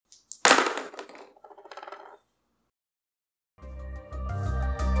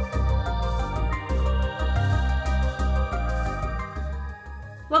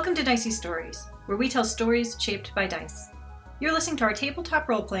Welcome to Dicey Stories, where we tell stories shaped by dice. You're listening to our tabletop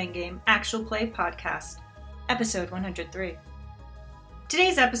role-playing game, Actual Play Podcast, episode 103.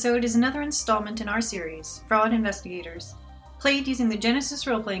 Today's episode is another installment in our series, Fraud Investigators, played using the Genesis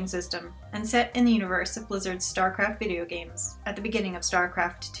role-playing system and set in the universe of Blizzard's StarCraft video games at the beginning of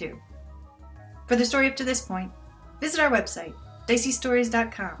StarCraft II. For the story up to this point, visit our website,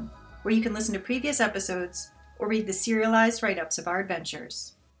 diceystories.com, where you can listen to previous episodes or read the serialized write-ups of our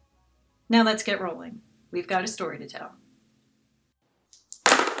adventures. Now let's get rolling. We've got a story to tell.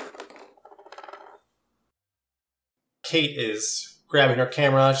 Kate is grabbing her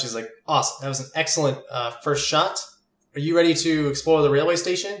camera. She's like, awesome, that was an excellent first shot. Are you ready to explore the railway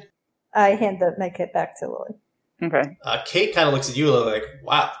station? I hand the medkit back to Lily. Okay. Kate kind of looks at you like,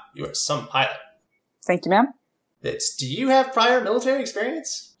 wow, you are some pilot. Thank you, ma'am. Do you have prior military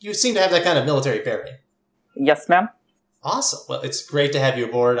experience? You seem to have that kind of military bearing. Yes, ma'am. Awesome. Well, it's great to have you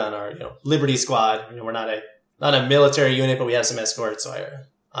aboard on our, Liberty Squad. We're not a military unit, but we have some escorts, so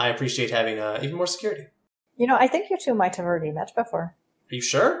I appreciate having even more security. I think you two might have already met before. Are you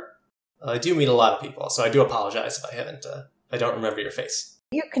sure? I do meet a lot of people, so I do apologize if I haven't. I don't remember your face.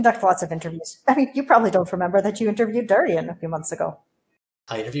 You conduct lots of interviews. I mean, you probably don't remember that you interviewed Durian a few months ago.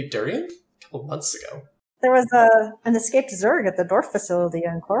 I interviewed Durian? A couple months ago. There was an escaped Zerg at the Dorf facility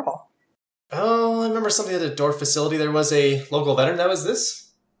in Corval. Oh, I remember something at the Dorf facility. There was a local veteran. That was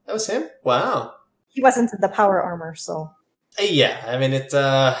this? That was him? Wow. He wasn't in the power armor, so... Yeah, I mean,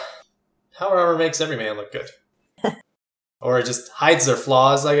 power armor makes every man look good. Or it just hides their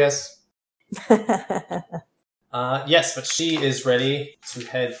flaws, I guess. Yes, but she is ready to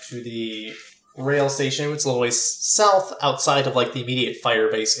head to the rail station, which is a little ways south outside of, the immediate fire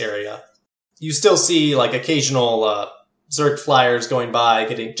base area. You still see, occasional, Zerg flyers going by,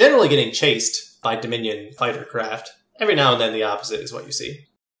 generally getting chased by Dominion fighter craft. Every now and then the opposite is what you see.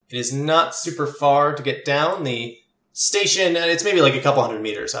 It is not super far to get down. The station, it's maybe a couple hundred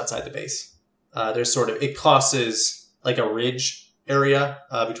meters outside the base. It crosses a ridge area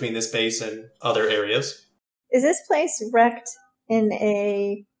between this base and other areas. Is this place wrecked in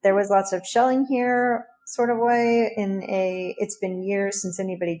there was lots of shelling here sort of way, it's been years since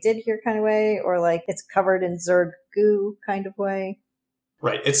anybody did here kind of way, or it's covered in Zerg goo kind of way?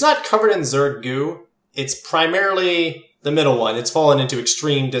 Right. It's not covered in Zerg goo. It's primarily the middle one. It's fallen into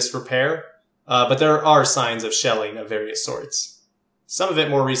extreme disrepair, but there are signs of shelling of various sorts. Some of it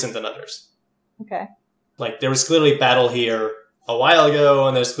more recent than others. Okay. There was clearly battle here a while ago,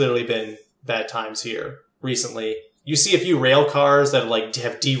 and there's clearly been bad times here recently. You see a few rail cars that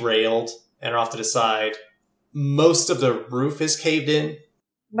have derailed and are off to the side. Most of the roof is caved in.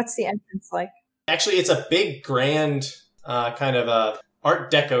 What's the entrance like? Actually, it's a big, grand, kind of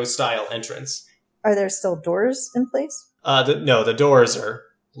Art Deco style entrance. Are there still doors in place? No, the doors are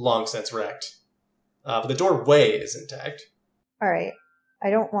long since wrecked. But the doorway is intact. All right. I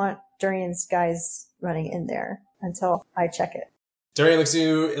don't want Durian's guys running in there until I check it. Durian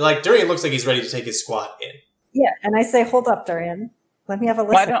looks like he's ready to take his squad in. Yeah, and I say, hold up, Durian. Let me have a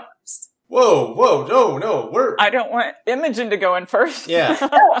listen first. Whoa, no, I don't want Imogen to go in first. Yeah. No,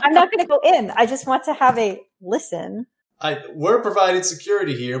 I'm not going to go in. I just want to have a listen. We're providing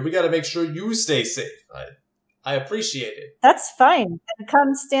security here. We got to make sure you stay safe. I appreciate it. That's fine. And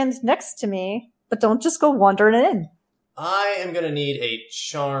come stand next to me, but don't just go wandering in. I am going to need a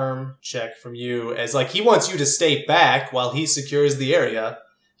charm check from you, as he wants you to stay back while he secures the area.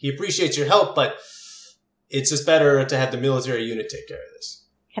 He appreciates your help, but it's just better to have the military unit take care of this.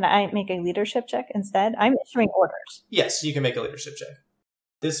 Can I make a leadership check instead? I'm issuing orders. Yes, you can make a leadership check.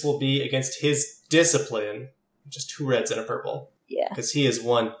 This will be against his discipline, which is 2 reds and a purple. Yeah. Because he is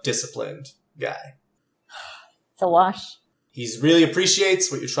one disciplined guy. It's a wash. He really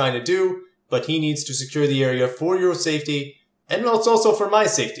appreciates what you're trying to do, but he needs to secure the area for your safety, and it's also for my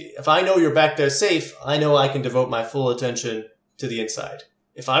safety. If I know you're back there safe, I know I can devote my full attention to the inside.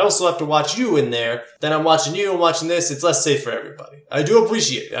 If I also have to watch you in there, then I'm watching you and watching this. It's less safe for everybody. I do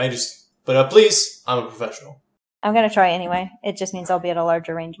appreciate it. But please, I'm a professional. I'm going to try anyway. It just means I'll be at a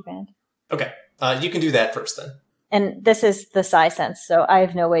larger range band. Okay. You can do that first then. And this is the psi sense, so I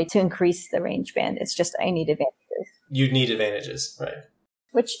have no way to increase the range band. It's just I need advantages. You need advantages, right.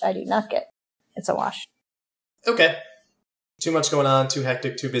 Which I do not get. It's a wash. Okay. Too much going on, too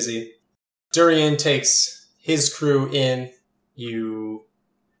hectic, too busy. Durian takes his crew in. You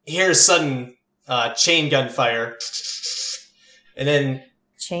hear sudden chain gun fire. And then...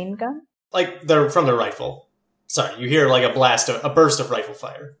 Chain gun? They're from their rifle. Sorry, you hear a burst of rifle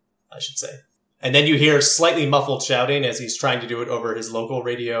fire, I should say. And then you hear slightly muffled shouting as he's trying to do it over his local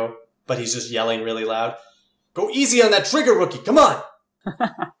radio, but he's just yelling really loud. Go easy on that trigger, rookie, come on!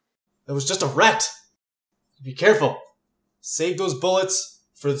 That was just a rat. Be careful. Save those bullets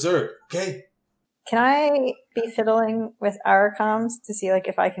for Zerg, okay? Can I be fiddling with our comms to see like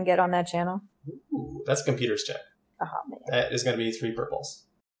if I can get on that channel? Ooh, that's a computer's check. Oh man. That is going to be 3 purples.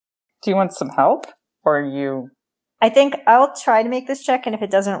 Do you want some help? Or are you... I think I'll try to make this check, and if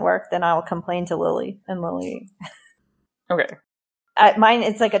it doesn't work, then I'll complain to Lily. And Lily... Okay. Mine,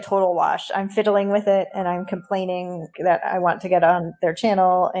 it's like a total wash. I'm fiddling with it, and I'm complaining that I want to get on their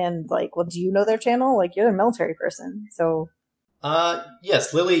channel, and like, well, do you know their channel? Like, you're a military person, so...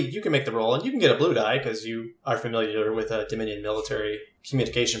 Yes, Lily, you can make the roll, and you can get a blue die, because you are familiar with a Dominion military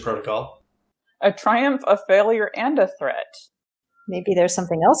communication protocol. A triumph, a failure, and a threat. Maybe there's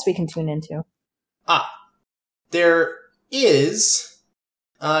something else we can tune into. There is...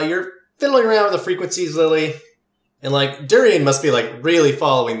 you're fiddling around with the frequencies, Lily, and, like, Durian must be, like, really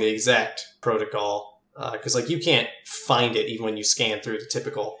following the exact protocol, because, like, you can't find it even when you scan through the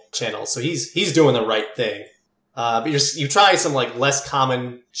typical channels, so he's doing the right thing. But you try some, like, less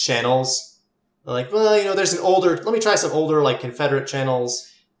common channels. Like, well, you know, let me try some older, like, Confederate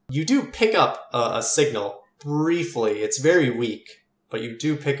channels. You do pick up a signal briefly. It's very weak, but you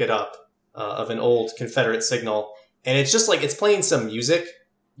do pick it up of an old Confederate signal. And it's just like, it's playing some music.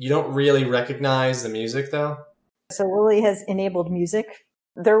 You don't really recognize the music, though. So Lily has enabled music.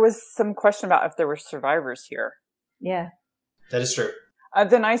 There was some question about if there were survivors here. Yeah. That is true.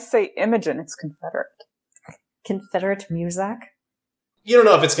 Then I say Imogen, it's Confederate. Confederate music? You don't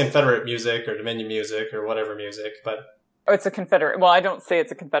know if it's Confederate music or Dominion music or whatever music, but... Oh, it's a Confederate. Well, I don't say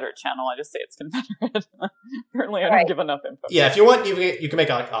it's a Confederate channel. I just say it's Confederate. Apparently, I don't give enough info. Yeah, if you want, you can make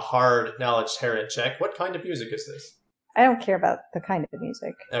a hard knowledge Terran check. What kind of music is this? I don't care about the kind of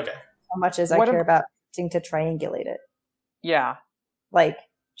music. Okay. So much as I care about getting to triangulate it. Yeah. Like,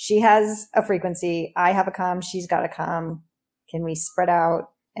 she has a frequency, I have a comm, she's got a comm. Can we spread out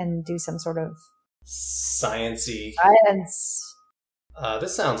and do some sort of... Science-y. Science.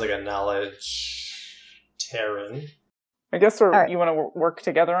 This sounds like a knowledge Terran. I guess right. You want to work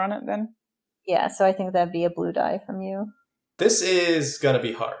together on it then? Yeah, so I think that'd be a blue die from you. This is going to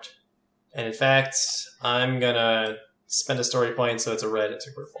be hard. And in fact, I'm going to spend a story point so it's a red and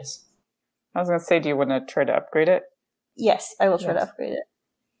 2 purples. I was going to say, do you want to try to upgrade it? Yes, I will try to upgrade it.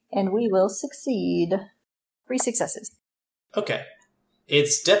 And we will succeed. 3 successes. Okay.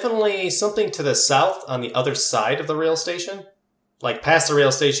 It's definitely something to the south on the other side of the rail station. Like, past the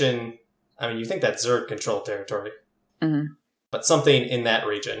rail station, I mean, you think that's Zerg-controlled territory. Mm-hmm. But something in that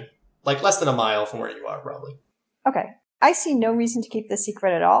region. Like, less than a mile from where you are, probably. Okay. I see no reason to keep this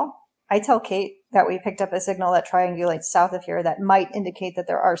secret at all. I tell Kate that we picked up a signal that triangulates south of here that might indicate that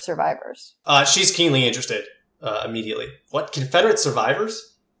there are survivors. She's keenly interested, immediately. What, Confederate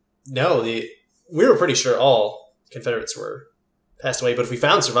survivors? No, we were pretty sure all Confederates were passed away, but if we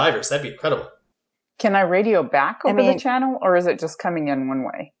found survivors, that'd be incredible. Can I radio back over the channel, or is it just coming in one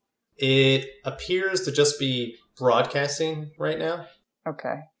way? It appears to just be broadcasting right now.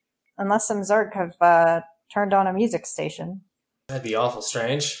 Okay. Unless some Zerg have turned on a music station. That'd be awful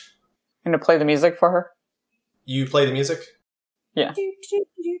strange. I'm going to play the music for her? You play the music? Yeah.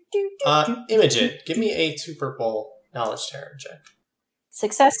 Imogen, give me a 2 purple knowledge Terran check.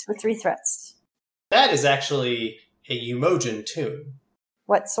 Success with 3 threats. That is actually a Umojan tune.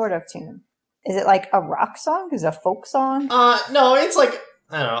 What sort of tune? Is it like a rock song? Is it a folk song? No, it's like,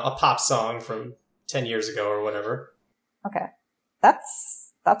 I don't know, a pop song from 10 years ago or whatever. Okay.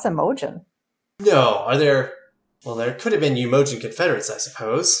 That's Imogen. No, there could have been Umojan Confederates, I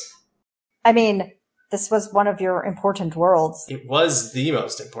suppose. I mean, this was one of your important worlds. It was the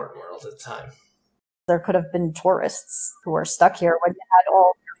most important world at the time. There could have been tourists who were stuck here when you had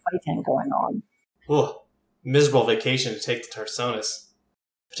all your fighting going on. Ooh, miserable vacation to take to Tarsonis.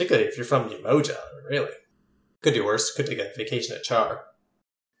 Particularly if you're from Umoja, really. Could do worse. Could take a vacation at Char.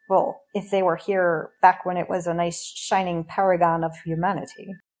 Well, if they were here back when it was a nice shining paragon of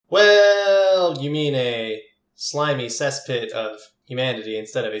humanity. Well, you mean a slimy cesspit of humanity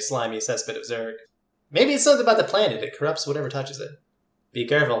instead of a slimy cesspit of Zerg. Maybe it's something about the planet. It corrupts whatever touches it. Be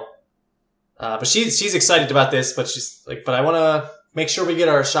careful. But she's excited about this, but she's like, but I want to make sure we get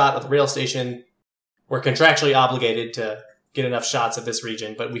our shot of the rail station. We're contractually obligated to get enough shots of this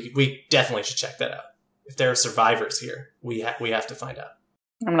region, but we definitely should check that out. If there are survivors here, we have to find out.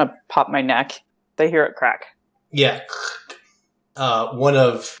 I'm going to pop my neck. They hear it crack. Yeah. One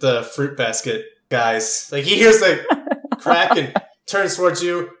of the fruit basket guys, like, he hears the crack and turns towards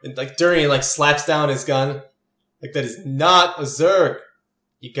you, and like Durian like slaps down his gun. Like, that is not a Zerg.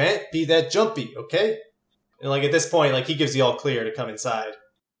 You can't be that jumpy, okay? And like at this point, like, he gives the all clear to come inside.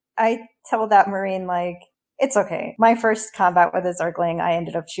 I tell that Marine, like, It's okay. My first combat with a Zergling, I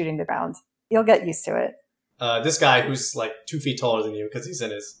ended up shooting the ground. You'll get used to it. This guy who's like 2 feet taller than you because he's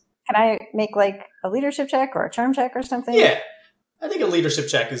in his... Can I make like a leadership check or a charm check or something? Yeah. I think a leadership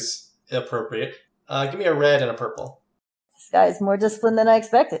check is appropriate. Give me a red and a purple. This guy's more disciplined than I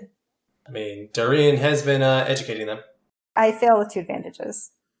expected. I mean, Durian has been educating them. I fail with 2 advantages.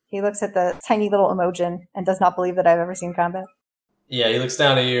 He looks at the tiny little Emojin and does not believe that I've ever seen combat. Yeah, he looks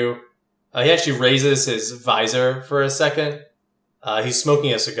down at you. He actually raises his visor for a second. He's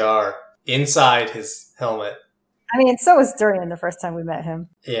smoking a cigar inside his helmet. I mean, so was Durian the first time we met him.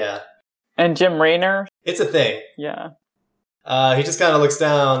 Yeah. And Jim Raynor? It's a thing. Yeah. He just kind of looks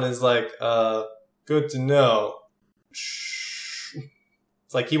down and is like, good to know. Shh.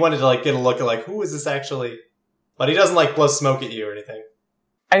 It's like he wanted to like get a look at like, who is this actually? But he doesn't like blow smoke at you or anything.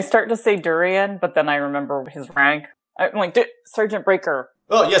 I start to say Durian, but then I remember his rank. I'm like, Sergeant Breaker.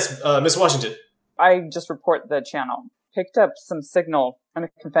 Oh, yes, Miss Washington. I just report the channel. Picked up some signal on a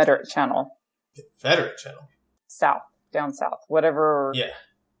Confederate channel. Confederate channel? South. Down south. Whatever. Yeah.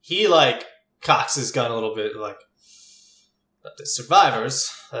 He, like, cocks his gun a little bit, like, if there's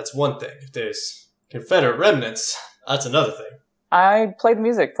survivors, that's one thing. If there's Confederate remnants, that's another thing. I played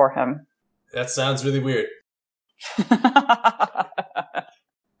music for him. That sounds really weird.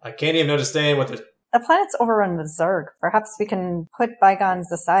 I can't even understand what the... The planet's overrun with Zerg. Perhaps we can put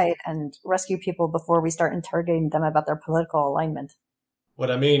bygones aside and rescue people before we start interrogating them about their political alignment. What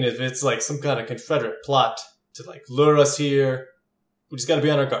I mean, if it's like some kind of Confederate plot to like lure us here, we just gotta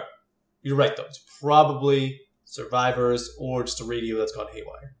be on our guard. You're right though, it's probably survivors or just a radio that's gone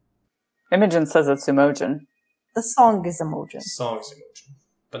haywire. Imogen says it's Emojin. The song is Emojin. Song's Emojin,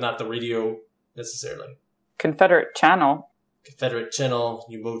 but not the radio necessarily. Confederate channel. Confederate channel,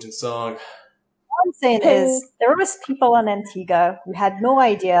 Emojin song. All I'm saying is, there was people on Antigua who had no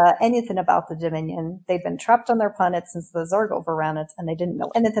idea anything about the Dominion. They'd been trapped on their planet since the Zerg overran it, and they didn't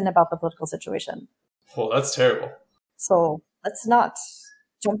know anything about the political situation. Well, that's terrible. So, let's not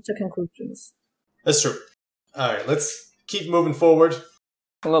jump to conclusions. That's true. Alright, let's keep moving forward.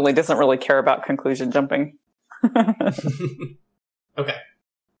 Lily doesn't really care about conclusion jumping. Okay.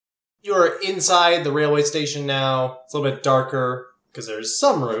 You're inside the railway station now. It's a little bit darker, because there's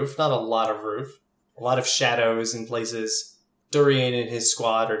some roof, not a lot of roof. A lot of shadows in places. Durian and his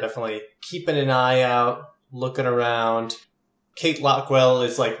squad are definitely keeping an eye out, looking around. Kate Lockwell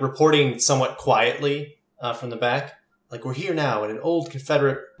is like reporting somewhat quietly from the back. Like, we're here now at an old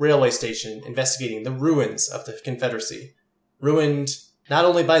Confederate railway station investigating the ruins of the Confederacy. Ruined not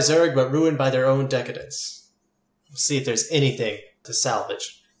only by Zerg, but ruined by their own decadence. We'll see if there's anything to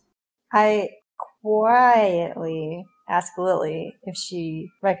salvage. I quietly ask Lily if she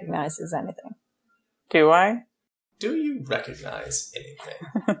recognizes anything. Do I? Do you recognize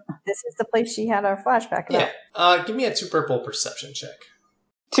anything? This is the place she had our flashback about. Yeah. Give me a 2 purple perception check.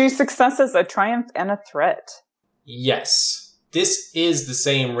 2 successes, a triumph, and a threat. Yes. This is the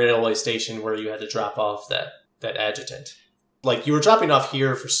same railway station where you had to drop off that adjutant. Like, you were dropping off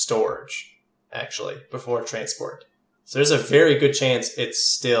here for storage, actually, before transport. So there's a very good chance it's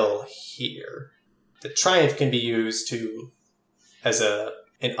still here. The Triumph can be used as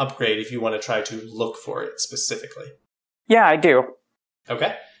an upgrade if you want to try to look for it specifically. Yeah, I do.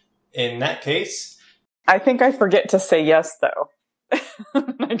 Okay. In that case... I think I forget to say yes, though.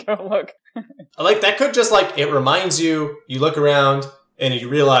 I go look. Like, that could just, like, it reminds you, you look around, and you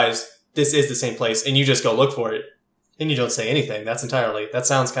realize this is the same place, and you just go look for it. And you don't say anything. That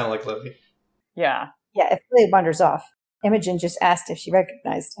sounds kind of like Lily. Yeah. Yeah, if Lily wanders off. Imogen just asked if she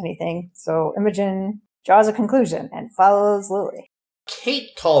recognized anything, so Imogen draws a conclusion and follows Lily.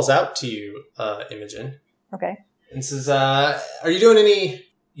 Kate calls out to you, Imogen. Okay. And says, are you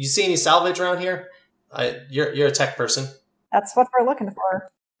you see any salvage around here? You're a tech person. That's what we're looking for.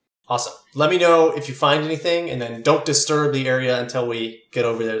 Awesome. Let me know if you find anything, and then don't disturb the area until we get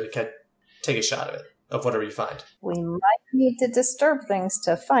over there to take a shot of it, of whatever you find. We might need to disturb things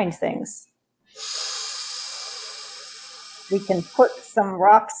to find things. We can put some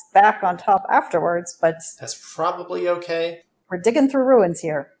rocks back on top afterwards, but... That's probably okay. We're digging through ruins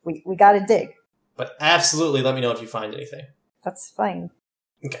here. We gotta dig. But absolutely let me know if you find anything. That's fine.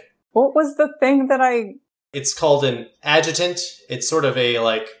 Okay. What was the thing that I... It's called an adjutant. It's sort of a,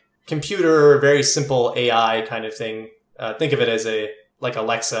 like, computer, very simple AI kind of thing. Think of it as like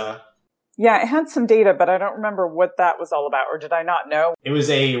Alexa. Yeah, it had some data, but I don't remember what that was all about, or did I not know? It was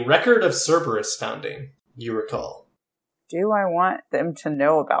a record of Cerberus founding, you recall. Do I want them to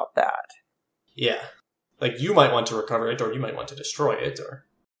know about that? Yeah. Like, you might want to recover it, or you might want to destroy it, or...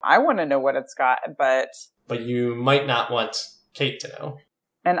 I want to know what it's got, but... But you might not want Kate to know.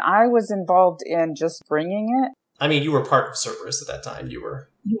 And I was involved in just bringing it. I mean, you were part of Cerberus at that time.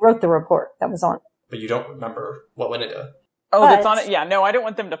 You wrote the report that was on it. but you don't remember what went into it. Oh, that's on it? Yeah, no, I don't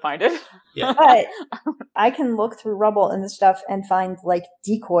want them to find it. Yeah. But I can look through rubble and stuff and find, like,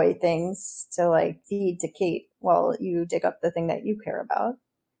 decoy things to, like, feed to Kate while you dig up the thing that you care about.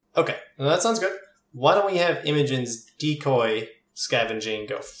 Okay, well, that sounds good. Why don't we have Imogen's decoy scavenging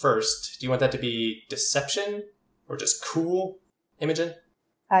go first? Do you want that to be deception or just cool, Imogen?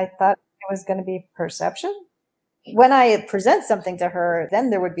 I thought it was going to be perception. When I present something to her, then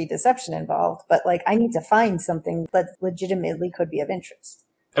there would be deception involved. But, like, I need to find something that legitimately could be of interest.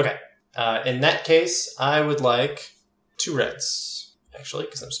 Okay. In that case, I would like 2 reds, actually,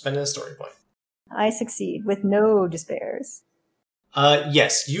 because I'm spending a story point. I succeed with no despairs.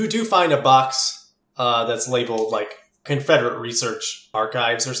 Yes, you do find a box that's labeled, like, Confederate Research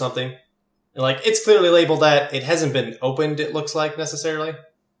Archives or something. And, like, it's clearly labeled that. It hasn't been opened, it looks like, necessarily.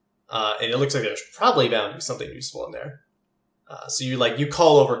 And it looks like there's probably bound to be something useful in there. So you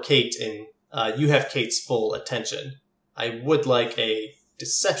call over Kate and you have Kate's full attention. I would like a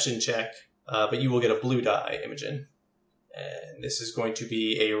deception check, but you will get a blue die, Imogen. And this is going to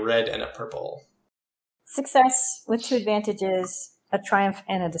be a red and a purple. Success with 2 advantages, a triumph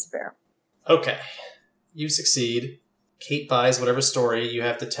and a despair. Okay. You succeed. Kate buys whatever story you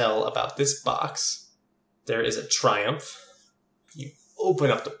have to tell about this box. There is a triumph. You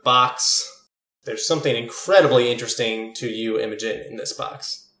open up the box. There's something incredibly interesting to you, Imogen, in this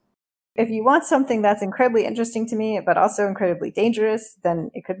box. If you want something that's incredibly interesting to me, but also incredibly dangerous,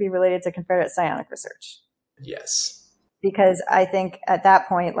 then it could be related to Confederate psionic research. Yes. Because I think at that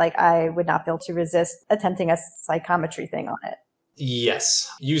point, like, I would not be able to resist attempting a psychometry thing on it.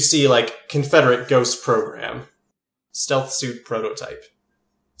 Yes. You see, like, Confederate Ghost Program. Stealth suit prototype.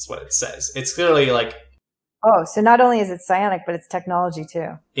 That's what it says. It's clearly, like... Oh, so not only is it psionic, but it's technology,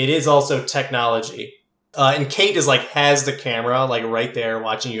 too. It is also technology. And Kate is, like, has the camera, like, right there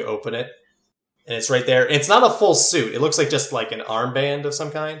watching you open it. And it's right there. It's not a full suit. It looks like just, like, an armband of some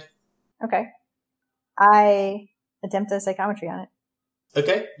kind. Okay. I attempt a psychometry on it.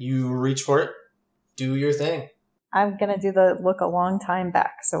 Okay. You reach for it. Do your thing. I'm going to do the look a long time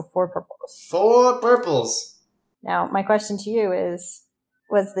back, so 4 purples. 4 purples. Now, my question to you is,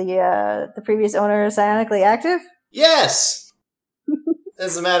 was the previous owner psionically active? Yes!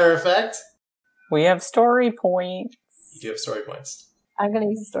 As a matter of fact. We have story points. You do have story points. I'm going to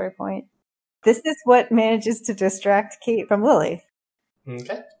use a story point. This is what manages to distract Kate from Lily.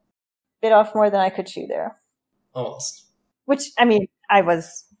 Okay. Bit off more than I could chew there. Almost. Which, I mean, I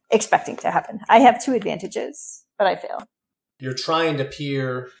was expecting to happen. I have 2 advantages, but I fail. You're trying to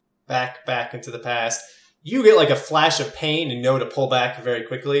peer back into the past. You get, like, a flash of pain and know to pull back very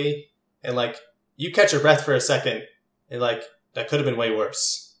quickly. And, like, you catch your breath for a second. And, like, that could have been way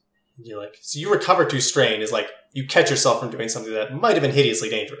worse. And you're like, so you recover to strain is, like, you catch yourself from doing something that might have been hideously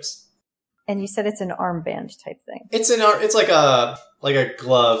dangerous. And you said it's an armband type thing. It's like a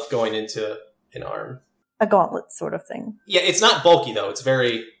glove going into an arm. A gauntlet sort of thing. Yeah, it's not bulky, though.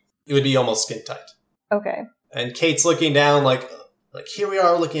 It would be almost skin tight. Okay. And Kate's looking down like here we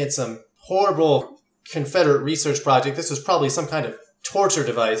are looking at some horrible Confederate research project. This was probably some kind of torture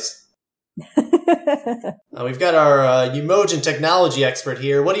device. We've got our Umogen technology expert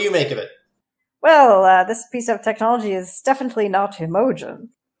here. What do you make of it? Well, this piece of technology is definitely not Umogen.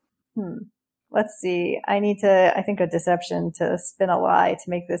 Let's see. I need I think, a deception to spin a lie to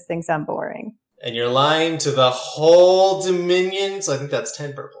make this thing sound boring. And you're lying to the whole Dominion, so I think that's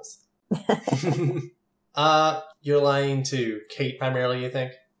 10 purples. You're lying to Kate primarily, you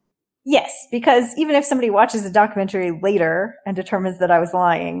think? Yes, because even if somebody watches the documentary later and determines that I was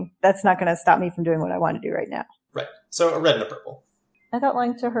lying, that's not going to stop me from doing what I want to do right now. Right. So a red and a purple. I thought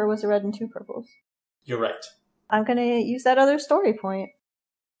lying to her was a red and 2 purples. You're right. I'm going to use that other story point.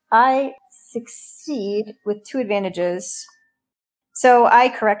 I succeed with 2 advantages. So I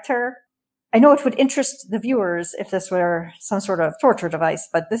correct her. I know it would interest the viewers if this were some sort of torture device,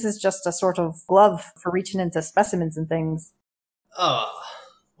 but this is just a sort of glove for reaching into specimens and things. Oh,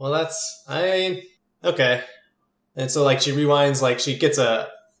 well okay. And so, like, she rewinds, like, she gets a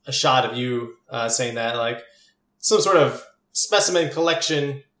shot of you saying that, like, some sort of specimen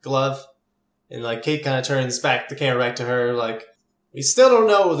collection glove. And, like, Kate kind of turns the camera back to her, like, we still don't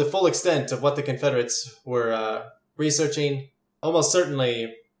know the full extent of what the Confederates were researching. Almost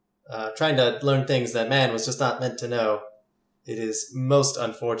certainly trying to learn things that man was just not meant to know. It is most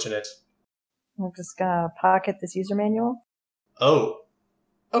unfortunate. I'm just gonna pocket this user manual. Oh.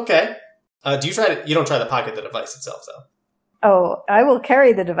 Okay. You don't try to pocket the device itself, though? Oh, I will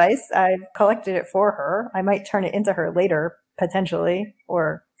carry the device. I've collected it for her. I might turn it into her later, potentially,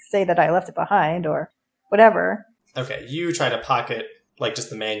 or say that I left it behind, or whatever. Okay, you try to pocket, like, just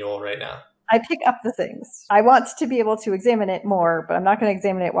the manual right now. I pick up the things. I want to be able to examine it more, but I'm not going to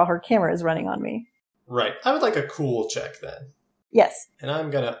examine it while her camera is running on me. Right. I would like a cool check then. Yes. And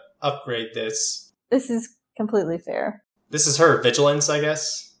I'm going to upgrade this. This is completely fair. This is her vigilance, I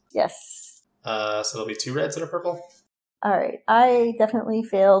guess. Yes. So there'll be 2 reds and a purple. All right. I definitely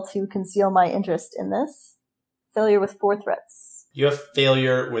fail to conceal my interest in this. Failure with 4 threats. You have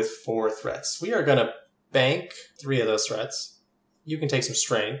failure with 4 threats. We are going to bank 3 of those threats. You can take some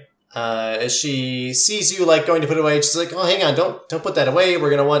strain. As she sees you, like, going to put it away, she's like, oh, hang on, don't put that away. We're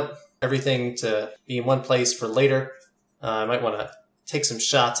going to want everything to be in one place for later. I might want to take some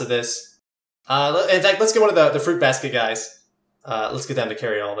shots of this. In fact, let's get one of the fruit basket guys. Let's get them to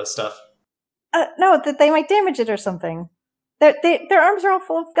carry all this stuff. No, that they might damage it or something. Their arms are all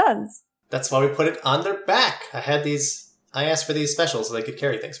full of guns. That's why we put it on their back. I asked for these specials so they could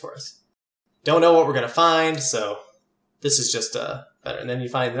carry things for us. Don't know what we're going to find, so this is just better. And then you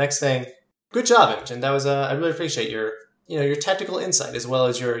find the next thing. Good job, Imogen. That was I really appreciate your tactical insight as well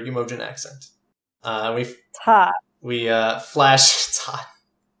as your Umojan accent. We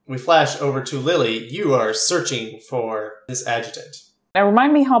flash over to Lily. You are searching for this adjutant. Now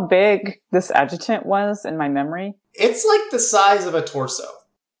remind me how big this adjutant was in my memory. It's like the size of a torso.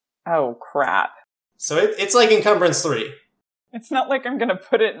 Oh, crap. So it's like Encumbrance 3. It's not like I'm going to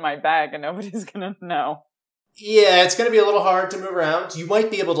put it in my bag and nobody's going to know. Yeah, it's going to be a little hard to move around. You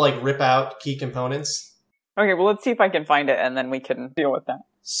might be able to, like, rip out key components. Okay, well, let's see if I can find it, and then we can deal with that.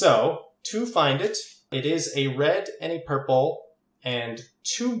 So, to find it, it is a red and a purple and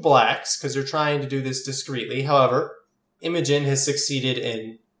 2 blacks, because you're trying to do this discreetly. However, Imogen has succeeded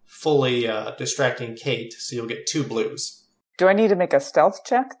in fully distracting Kate, so you'll get 2 blues. Do I need to make a stealth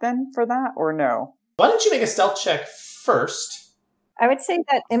check, then, for that, or no? Why don't you make a stealth check first? I would say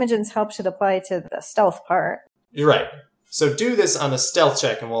that Imogen's help should apply to the stealth part. You're right. So do this on a stealth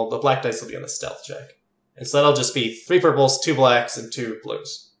check, and the black dice will be on a stealth check. And so that'll just be 3 purples, 2 blacks, and 2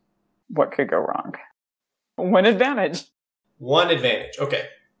 blues. What could go wrong? 1 advantage. 1 advantage. Okay.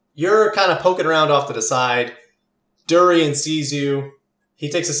 You're kind of poking around off to the side. Durian sees you. He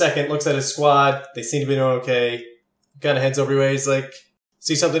takes a second, looks at his squad. They seem to be doing okay. Kind of heads over your way. He's like,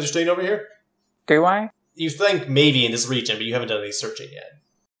 see something interesting over here? Do I? You think maybe in this region, but you haven't done any searching yet.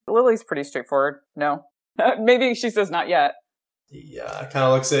 Lily's pretty straightforward. No. Maybe she says not yet. Yeah, kind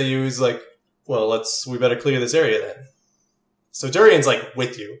of looks at you. He's like, well, we better clear this area then. So Durian's like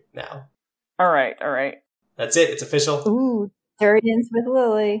with you now. All right. That's it. It's official. Ooh, Durian's with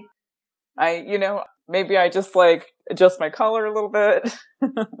Lily. Maybe I just like adjust my collar a little bit.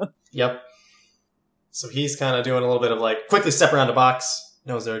 Yep. So he's kind of doing a little bit of like, quickly step around a box.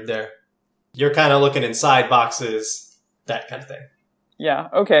 Knows they're there. You're kind of looking inside boxes, that kind of thing. Yeah,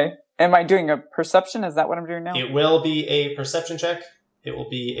 okay. Am I doing a perception? Is that what I'm doing now? It will be a perception check. It will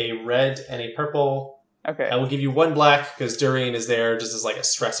be a red and a purple. Okay. I will give you 1 black because Durian is there just as like a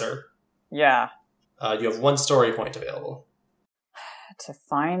stressor. Yeah. You have 1 story point available. To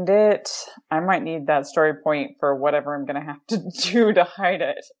find it, I might need that story point for whatever I'm going to have to do to hide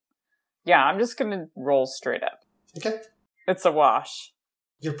it. Yeah, I'm just going to roll straight up. Okay. It's a wash.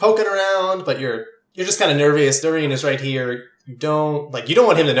 You're poking around, but you're just kind of nervous. Durian is right here. You don't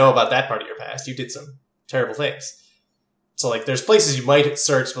want him to know about that part of your past. You did some terrible things. So, like, there's places you might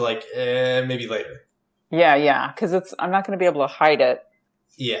search, but, like, maybe later. Yeah, because I'm not going to be able to hide it.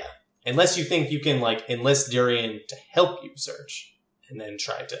 Yeah. Unless you think you can, like, enlist Durian to help you search, and then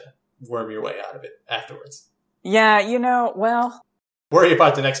try to worm your way out of it afterwards. Yeah, well... Worry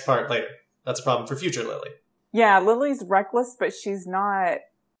about the next part later. That's a problem for future Lily. Yeah, Lily's reckless, but she's not...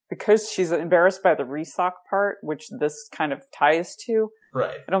 Because she's embarrassed by the resock part, which this kind of ties to.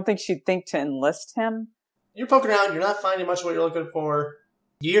 Right. I don't think she'd think to enlist him. You're poking around. You're not finding much of what you're looking for.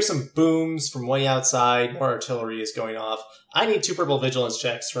 You hear some booms from way outside. More artillery is going off. I need 2 purple vigilance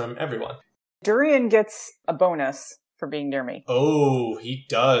checks from everyone. Durian gets a bonus for being near me. Oh, he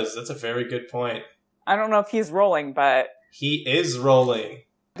does. That's a very good point. I don't know if he's rolling, but... He is rolling.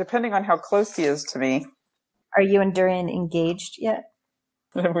 Depending on how close he is to me. Are you and Durian engaged yet?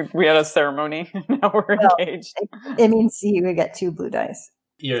 We had a ceremony. Now we're engaged. It means you would get 2 blue dice.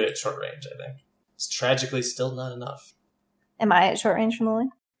 You're at short range, I think. It's tragically still not enough. Am I at short range from Lily?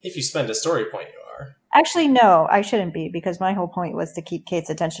 If you spend a story point, you are. Actually, no, I shouldn't be, because my whole point was to keep Kate's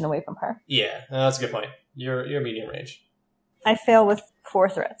attention away from her. Yeah, that's a good point. You're medium range. I fail with 4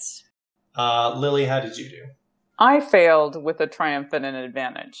 threats. Lily, how did you do? I failed with a triumph and an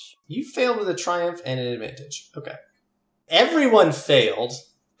advantage. You failed with a triumph and an advantage. Okay. Everyone failed,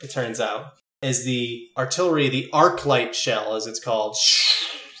 it turns out. as the artillery, the arc light shell, as it's called,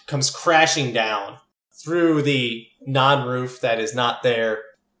 comes crashing down through the non-roof that is not there,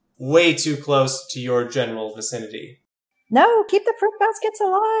 way too close to your general vicinity. No, keep the fruit baskets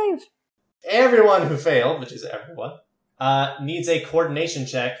alive. Everyone who failed, which is everyone, needs a coordination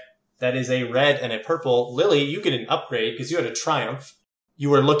check that is a red and a purple. Lily, you get an upgrade because you had a triumph. You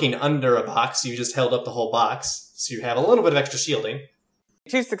were looking under a box, so you just held up the whole box. So you have a little bit of extra shielding.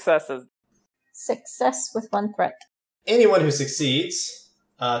 2 successes. Success with 1 threat. Anyone who succeeds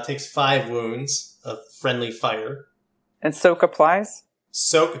takes 5 wounds of friendly fire. And soak applies?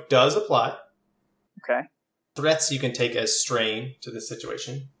 Soak does apply. Okay. Threats you can take as strain to the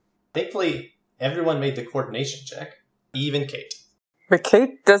situation. Thankfully, everyone made the coordination check. Even Kate. But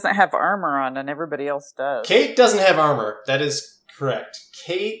Kate doesn't have armor on and everybody else does. Kate doesn't have armor. That is correct.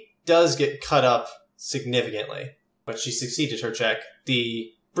 Kate does get cut up significantly, but she succeeded her check.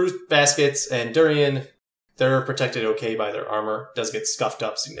 The fruit baskets and durian, they're protected okay by their armor. Does get scuffed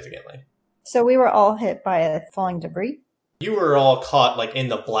up significantly. So we were all hit by a falling debris? You were all caught like in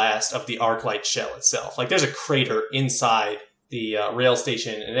the blast of the arc light shell itself. Like there's a crater inside the rail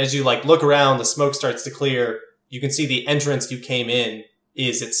station, and as you like look around, the smoke starts to clear. You can see the entrance you came in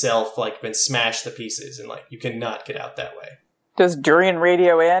is itself like been smashed to pieces, and like you cannot get out that way. Does Durian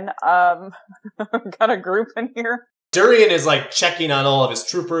radio in? Got a group in here? Durian is like checking on all of his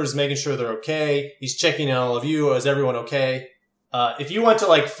troopers, making sure they're okay. He's checking on all of you. Is everyone okay? If you want to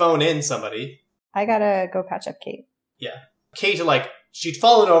like phone in somebody, I gotta go patch up Kate. Yeah, Kate like she'd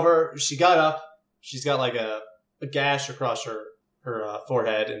fallen over. She got up. She's got like a gash across her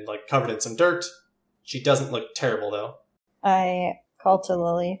forehead and like covered in some dirt. She doesn't look terrible though. I call to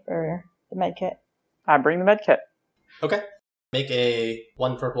Lily for the med kit. I bring the med kit. Okay. Make a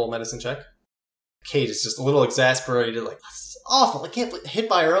 1 purple medicine check. Kate is just a little exasperated, like, this is awful. I can't believe hit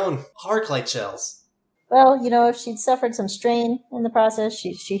by her own arc light shells. Well, if she'd suffered some strain in the process,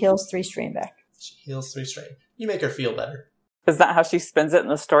 she heals 3 strain back. She heals 3 strain. You make her feel better. Is that how she spins it in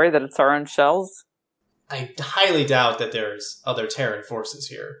the story, that it's our own shells? I highly doubt that there's other Terran forces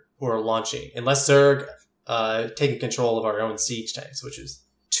here who are launching, unless Zerg taking control of our own siege tanks, which is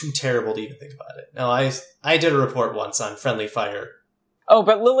too terrible to even think about it. No, I did a report once on friendly fire. Oh,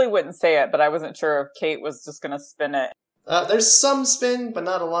 but Lily wouldn't say it, but I wasn't sure if Kate was just going to spin it. There's some spin, but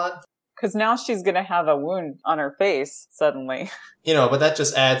not a lot. Because now she's going to have a wound on her face, suddenly. But that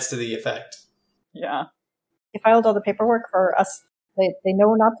just adds to the effect. Yeah. You filed all the paperwork for us. They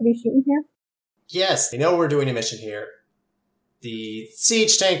know not to be shooting here? Yes, they know we're doing a mission here. The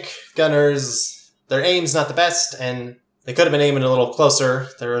siege tank gunners, their aim's not the best, and they could have been aiming a little closer.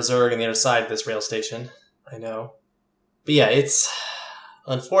 There are Zerg on the other side of this rail station. I know. But yeah, it's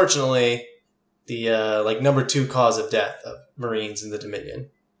unfortunately the number 2 cause of death of Marines in the Dominion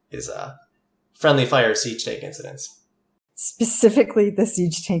is friendly fire siege tank incidents. Specifically the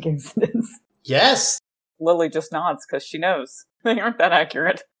siege tank incidents. Yes! Lily just nods because she knows. They aren't that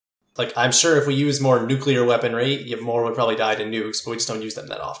accurate. Like, I'm sure if we use more nuclear weaponry, more would probably die to nukes, but we just don't use them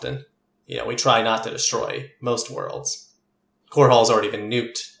that often. We try not to destroy most worlds. Core Hall's already been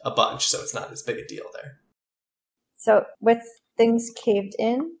nuked a bunch, so it's not as big a deal there. So, with things caved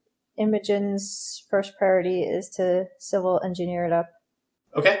in, Imogen's first priority is to civil engineer it up.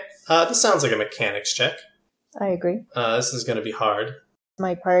 Okay, this sounds like a mechanics check. I agree. This is going to be hard.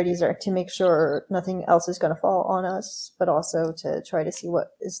 My priorities are to make sure nothing else is going to fall on us, but also to try to see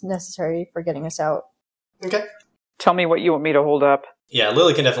what is necessary for getting us out. Okay. Tell me what you want me to hold up. Yeah,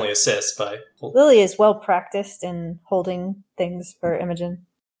 Lily can definitely assist by... Lily is well practiced in holding things for Imogen.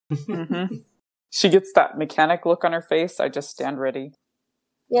 Mm-hmm. She gets that mechanic look on her face. I just stand ready.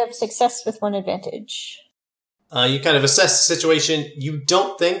 You have success with 1 advantage. You kind of assess the situation. You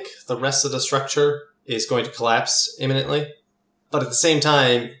don't think the rest of the structure is going to collapse imminently, but at the same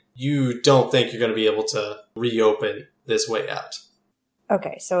time, you don't think you're going to be able to reopen this way out.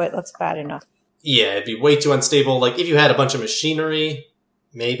 Okay, so it looks bad enough. Yeah, it'd be way too unstable. Like, if you had a bunch of machinery,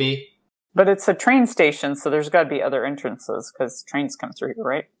 maybe. But it's a train station, so there's got to be other entrances, because trains come through here,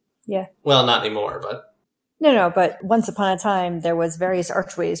 right? Yeah. Well, not anymore, but... No, but once upon a time, there was various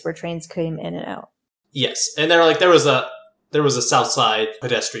archways where trains came in and out. Yes, and there was a south side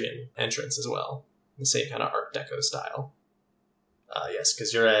pedestrian entrance as well. The same kind of Art Deco style. Yes,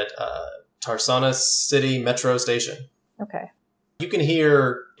 because you're at Tarsana City Metro Station. Okay. You can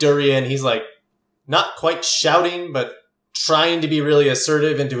hear Durian, he's like, not quite shouting, but trying to be really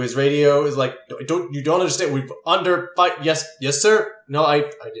assertive into his radio. Is like, you don't understand. We've under fight. Yes, sir. No, I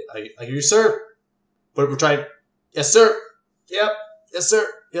hear you, sir. But we're trying. Yes, sir. Yep. Yes, sir.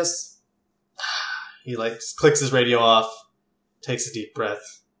 Yes. He like clicks his radio off, takes a deep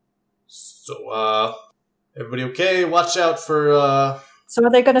breath. So, everybody okay? Watch out for, So are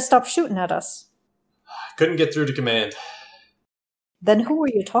they going to stop shooting at us? Couldn't get through to command. Then who are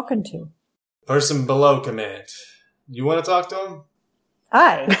you talking to? Person below command. You want to talk to him?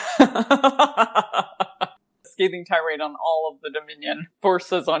 Hi. Scathing tirade on all of the Dominion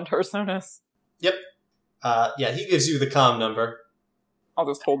forces on Tarsonis. Yep. Yeah, he gives you the comm number. I'll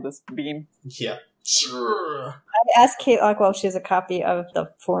just hold this beam. Yeah. Sure. I asked Kate Lockwell if she has a copy of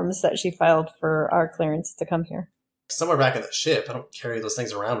the forms that she filed for our clearance to come here. Somewhere back in the ship. I don't carry those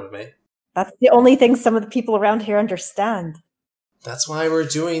things around with me. That's the only thing some of the people around here understand. That's why we're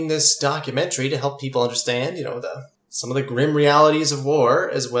doing this documentary, to help people understand, some of the grim realities of war,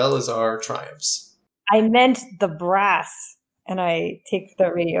 as well as our triumphs. I meant the brass. And I take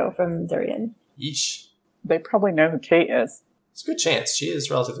the radio from Durian. Yeesh. They probably know who Kate is. It's a good chance. She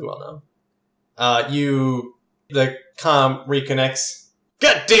is relatively well known. The comm reconnects.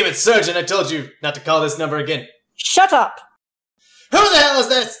 God damn it, Surgeon! I told you not to call this number again. Shut up! Who the hell is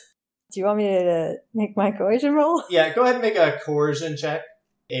this? Do you want me to make my coercion roll? Yeah, go ahead and make a coercion check.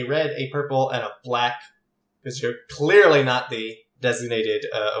 A red, a purple, and a black. Because you're clearly not the designated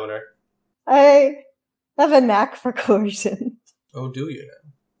owner. I have a knack for coercion. Oh, do you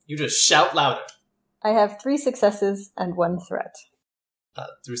now? You just shout louder. I have 3 successes and 1 threat.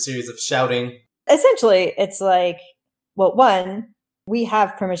 Through a series of shouting. Essentially, it's like, well, 1, we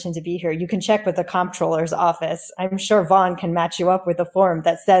have permission to be here. You can check with the comptroller's office. I'm sure Vaughn can match you up with a form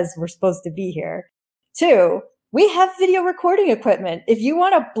that says we're supposed to be here. 2, we have video recording equipment. If you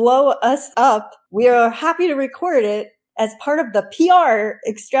want to blow us up, we are happy to record it as part of the PR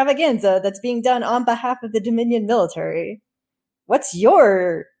extravaganza that's being done on behalf of the Dominion military. What's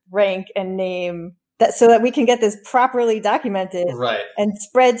your rank and name so that we can get this properly documented and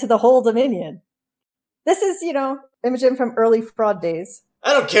spread to the whole Dominion? This is, Imogen from early fraud days.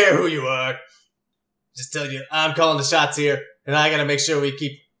 I don't care who you are. Just tell you, I'm calling the shots here, and I gotta make sure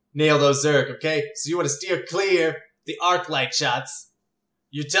we nail those Zerg, okay? So you want to steer clear the arc light shots.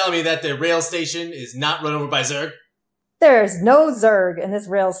 You're telling me that the rail station is not run over by Zerg? There's no Zerg in this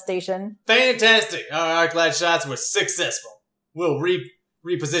rail station. Fantastic! Our arc light shots were successful. We'll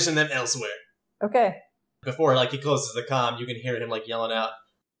reposition them elsewhere. Okay. Before, he closes the comm, you can hear him, yelling out,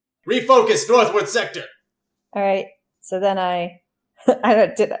 "Refocus northward sector!" All right. So then am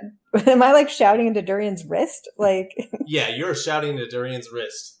I shouting into Durian's wrist? Yeah, you're shouting into Durian's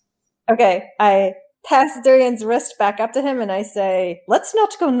wrist. Okay. I pass Durian's wrist back up to him and I say, let's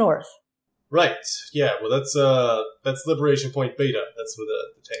not go north. Right. Yeah, well that's Liberation Point Beta. That's where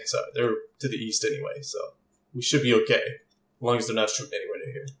the tanks are. They're to the east anyway, so we should be okay. As long as they're not shooting anywhere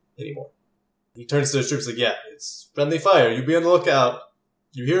near here anymore. He turns to his troops yeah, it's friendly fire. You be on the lookout.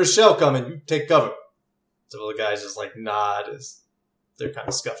 You hear a shell coming, you take cover. So the guys just nod as they're kind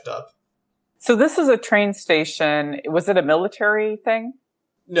of scuffed up. So this is a train station. Was it a military thing?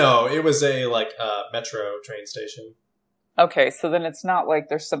 No, it was a metro train station. Okay, so then it's not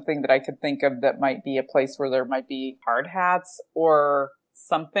there's something that I could think of that might be a place where there might be hard hats or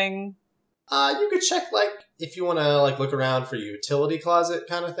something. You could check if you want to look around for utility closet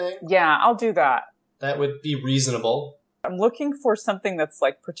kind of thing. Yeah, I'll do that. That would be reasonable. I'm looking for something that's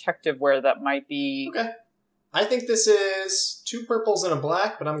protective wear that might be... Okay. I think this is 2 purples and a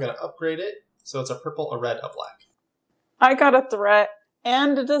black, but I'm going to upgrade it. So it's a purple, a red, a black. I got a threat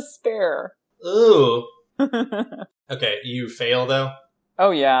and a despair. Ooh. Okay, you fail though?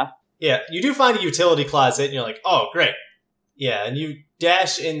 Oh yeah. Yeah, you do find a utility closet and you're oh great. Yeah, and you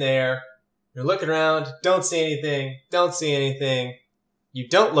dash in there. You're looking around, don't see anything. You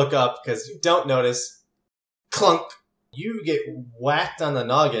don't look up because you don't notice. Clunk. You get whacked on the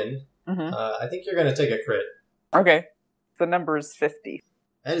noggin. Mm-hmm. I think you're going to take a crit. Okay. The number is 50.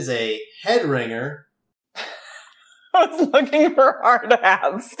 That is a head ringer. I was looking for hard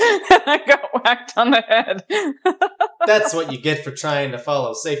hats, and I got whacked on the head. That's what you get for trying to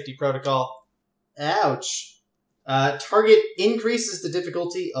follow safety protocol. Ouch. Target increases the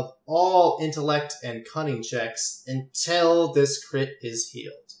difficulty of all intellect and cunning checks until this crit is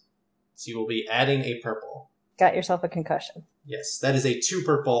healed. So you will be adding a purple. Got yourself a concussion. Yes, that is a 2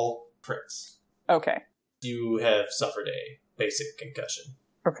 purple crit. Okay. You have suffered a basic concussion.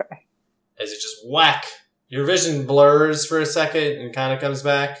 Okay. As it just whack, your vision blurs for a second and kind of comes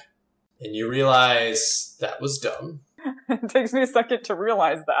back, and you realize that was dumb. It takes me a second to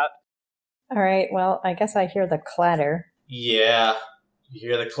realize that. All right, well, I guess I hear the clatter. Yeah, you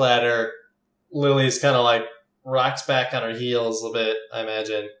hear the clatter. Lily's kind of rocks back on her heels a little bit, I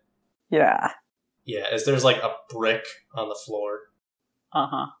imagine. Yeah. Yeah, as there's a brick on the floor.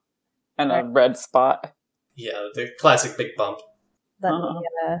 Uh-huh. And a red spot. Yeah, the classic big bump. Let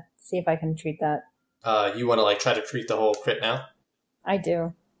me see if I can treat that. You want to like try to treat the whole crit now? I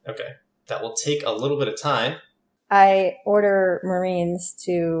do. Okay. That will take a little bit of time. I order Marines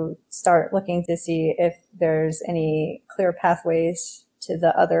to start looking to see if there's any clear pathways to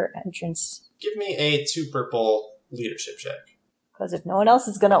the other entrance. Give me a 2 purple leadership check. Because if no one else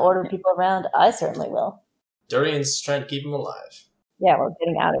is going to order people around, I certainly will. Durian's trying to keep him alive. Yeah, we're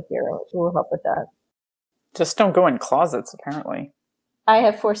getting out of here. We'll help with that. Just don't go in closets, apparently. I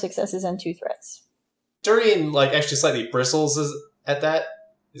have 4 successes and 2 threats. Durian, like, actually slightly bristles at that.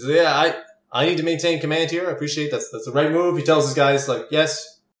 He's like, yeah, I need to maintain command here. I appreciate that's the right move. He tells his guys, like,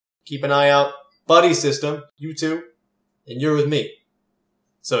 yes, keep an eye out. Buddy system, you two, and you're with me.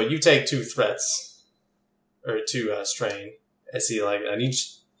 So you take 2 threats, or 2 strain. As he, like, I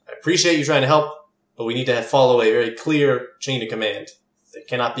appreciate you trying to help, but we need to follow a very clear chain of command. There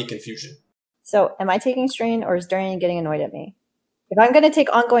cannot be confusion. So, am I taking strain, or is Durian getting annoyed at me? If I'm going to take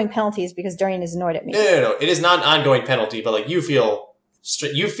ongoing penalties because Durian is annoyed at me. No. It is not an ongoing penalty, but, like, you feel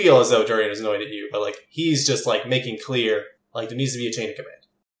as though Durian is annoyed at you, but, like, he's just, like, making clear, like, there needs to be a chain of command.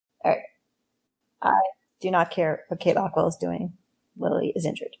 All right. I do not care what Kate Lockwell is doing. Lily is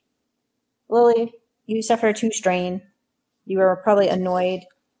injured. Lily, you suffer 2 strain. You are probably annoyed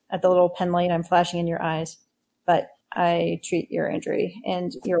at the little pen light I'm flashing in your eyes, but I treat your injury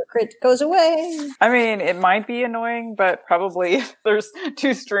and your crit goes away. I mean, it might be annoying, but probably there's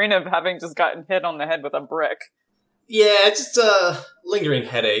 2 strain of having just gotten hit on the head with a brick. Yeah, just a lingering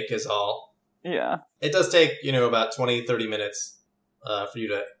headache is all. Yeah. It does take, about 20, 30 minutes for you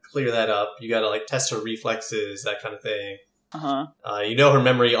to clear that up. You gotta, like, test her reflexes, that kind of thing. Uh-huh. Her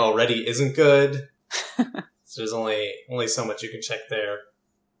memory already isn't good. So there's only so much you can check there.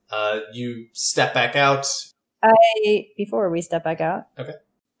 You step back out. Before we step back out, okay.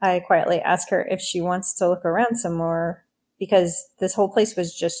 I quietly ask her if she wants to look around some more, because this whole place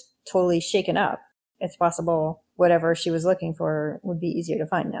was just totally shaken up. It's possible whatever she was looking for would be easier to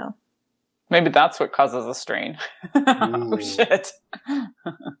find now. Maybe that's what causes a strain. Oh, shit.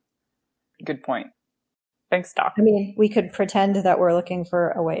 Good point. Thanks, Doc. I mean, we could pretend that we're looking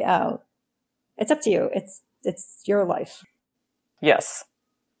for a way out. It's up to you. It's your life. Yes.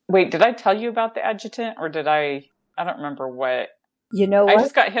 Wait, did I tell you about the adjutant, or did I don't remember what. You know what? I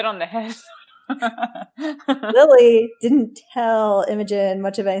just got hit on the head. Lily didn't tell Imogen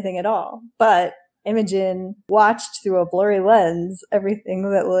much of anything at all, but Imogen watched through a blurry lens everything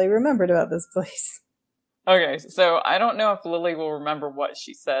that Lily remembered about this place. Okay, so I don't know if Lily will remember what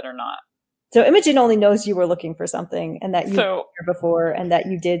she said or not. So Imogen only knows you were looking for something, and that you were here before, and that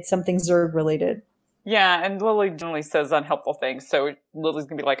you did something Zerg related. Yeah, and Lily generally says unhelpful things, so Lily's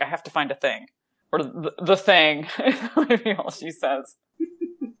gonna be like, I have to find a thing. Or the thing. Maybe all she says.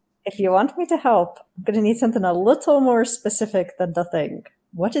 If you want me to help, I'm gonna need something a little more specific than the thing.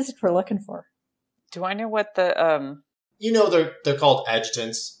 What is it we're looking for? Do I know what the, they're called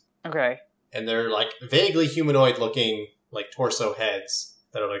adjutants. Okay. And they're, like, vaguely humanoid-looking, like, torso heads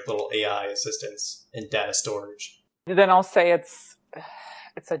that are, like, little AI assistants in data storage. Then I'll say it's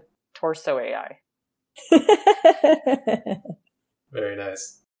a torso AI. Very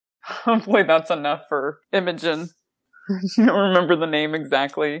nice. Hopefully that's enough for Imogen. I don't remember the name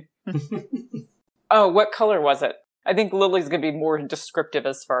exactly. Oh, what color was it? I think Lily's going to be more descriptive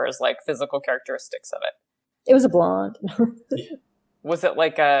as far as, like, physical characteristics of it. It was a blonde. Yeah. Was it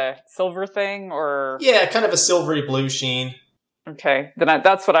like a silver thing, or? Yeah, kind of a silvery blue sheen. Okay, then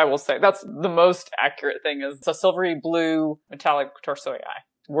that's what I will say. That's the most accurate thing, is a silvery blue metallic torso AI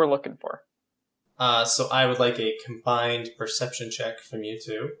we're looking for. So I would like a combined perception check from you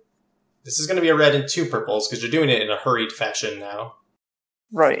two. This is going to be a red and 2 purples, because you're doing it in a hurried fashion now.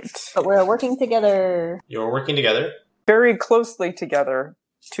 Right. But we're working together. You're working together. Very closely together.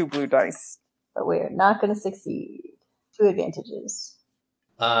 2 blue dice. But we're not going to succeed. 2 advantages.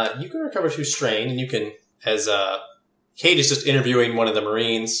 You can recover 2 strain, and you can, as Kate is just interviewing one of the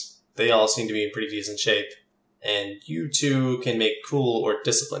Marines, they all seem to be in pretty decent shape, and you two can make cool or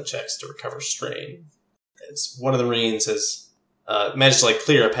discipline checks to recover strain. As one of the Marines has managed to, like,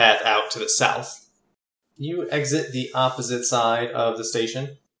 clear a path out to the south. You exit the opposite side of the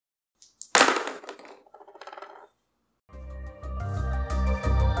station.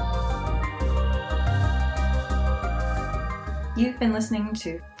 You've been listening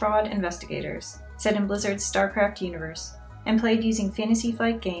to Fraud Investigators, set in Blizzard's StarCraft universe, and played using Fantasy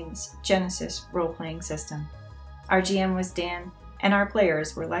Flight Games' Genesis role-playing system. Our GM was Dan, and our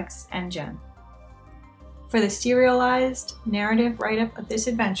players were Lex and Jen. For the serialized narrative write-up of this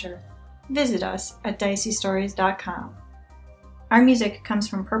adventure, visit us at diceystories.com. Our music comes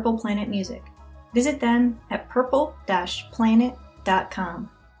from Purple Planet Music. Visit them at purple-planet.com. www.diceystories.com.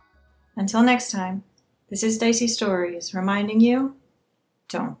 Until next time, this is Dicey Stories reminding you,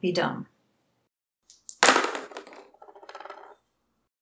 don't be dumb.